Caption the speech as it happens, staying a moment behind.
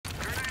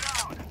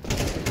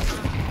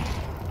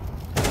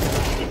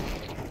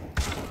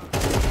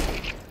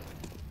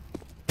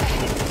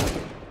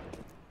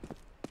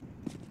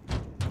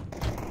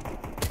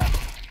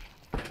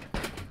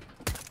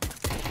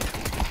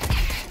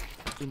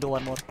window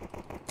one more.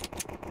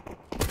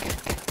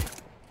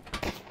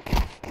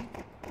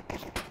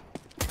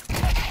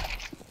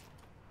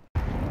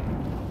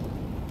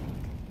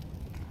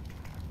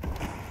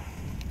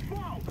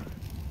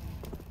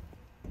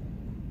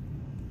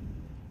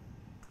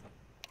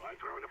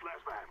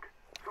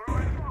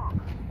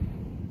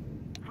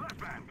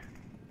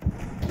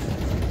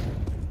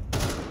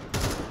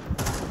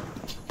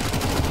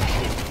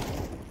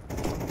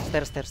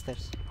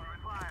 Stairs.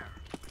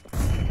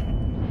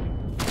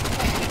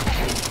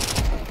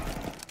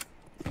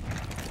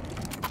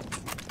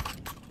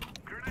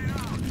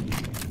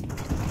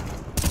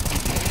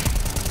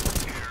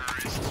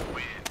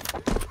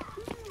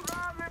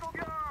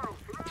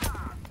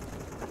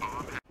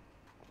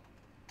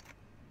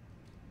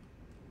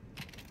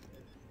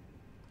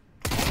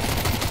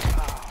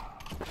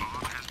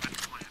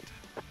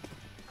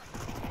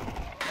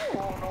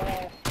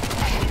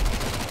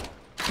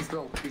 He's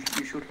low.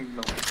 You shoot him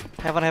low.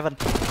 Heaven.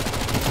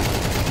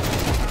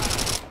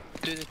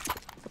 Dude.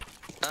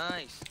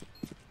 Nice.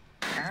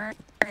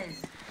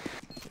 Nice.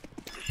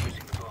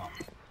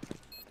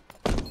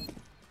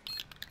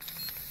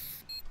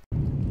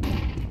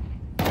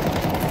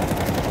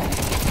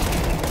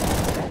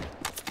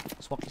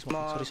 Smoke.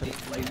 Sorry.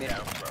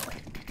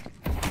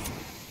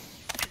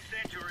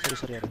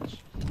 Sorry, Orange.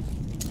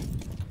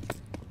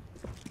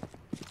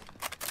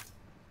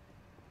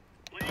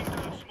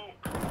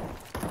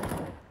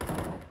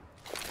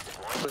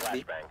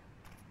 Flashbang.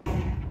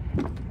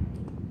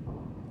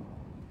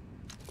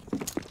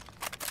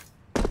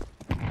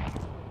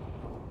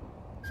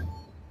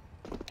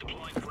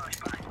 Deploying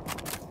flashbang.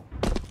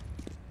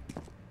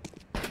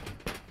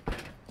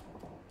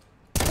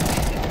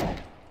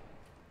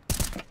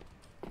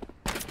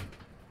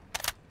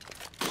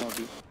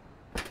 Lobby.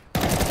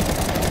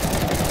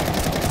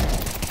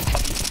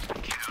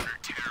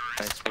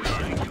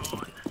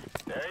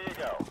 There you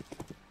go.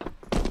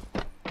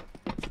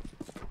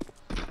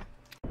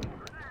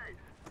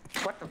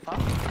 What the fuck?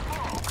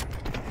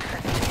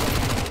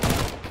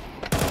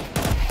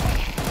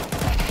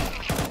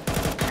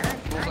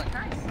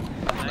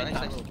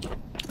 Nice.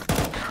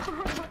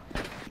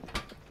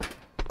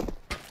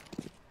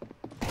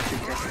 You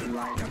just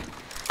lied up.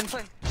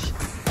 Fine.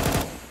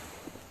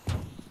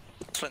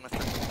 Fine, my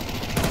friend.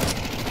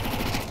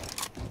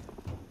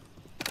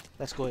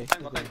 Let's go. Go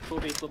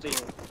B.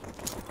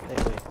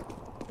 Let's go.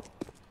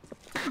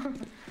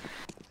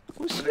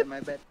 Oh shit, my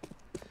bad.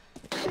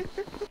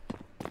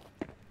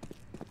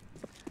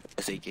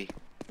 SAK.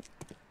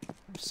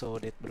 I'm so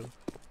dead, bro.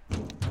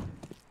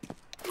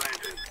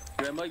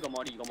 Remember, you got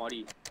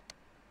Mori.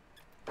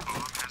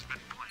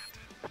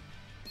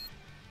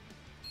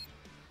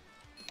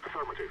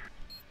 Affirmative.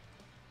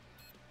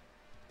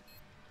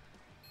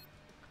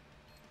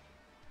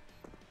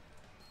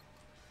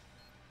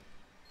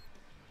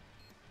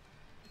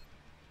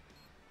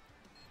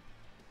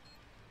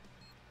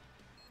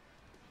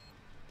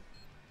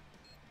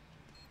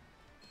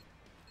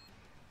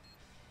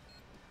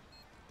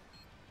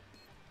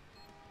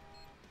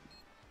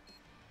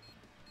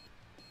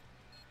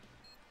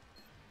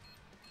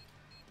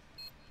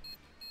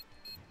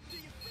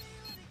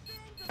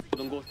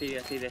 Don't go, stay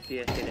there.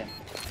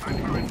 I'm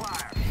throwing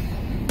fire.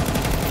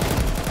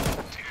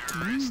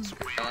 Nice.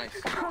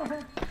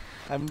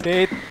 I'm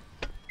dead.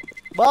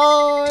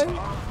 Bye.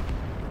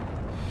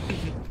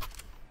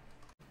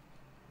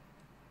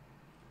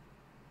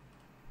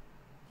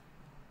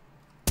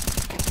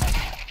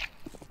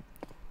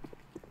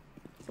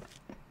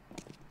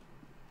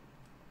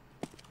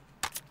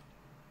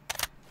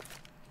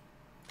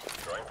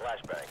 Throwing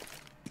flashbang.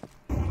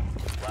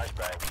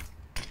 Flashbang.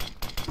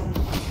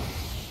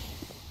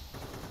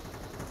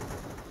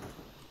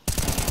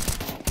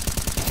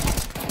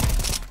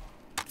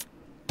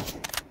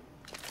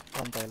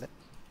 One toilet.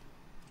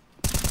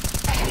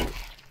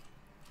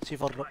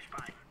 C4 drop.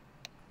 Flashbang.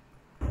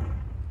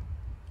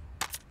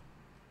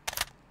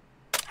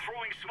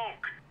 Throwing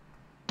smoke.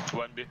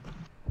 1B.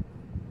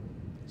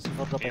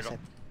 C4 drop Hero. asset.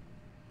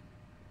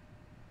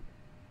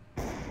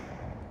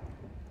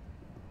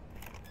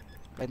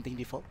 Planting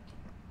default.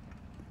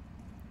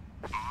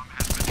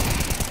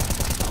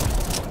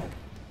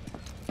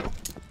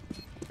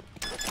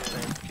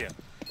 Here.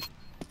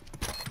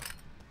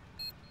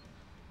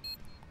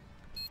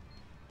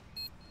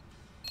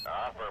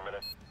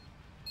 Affirmative.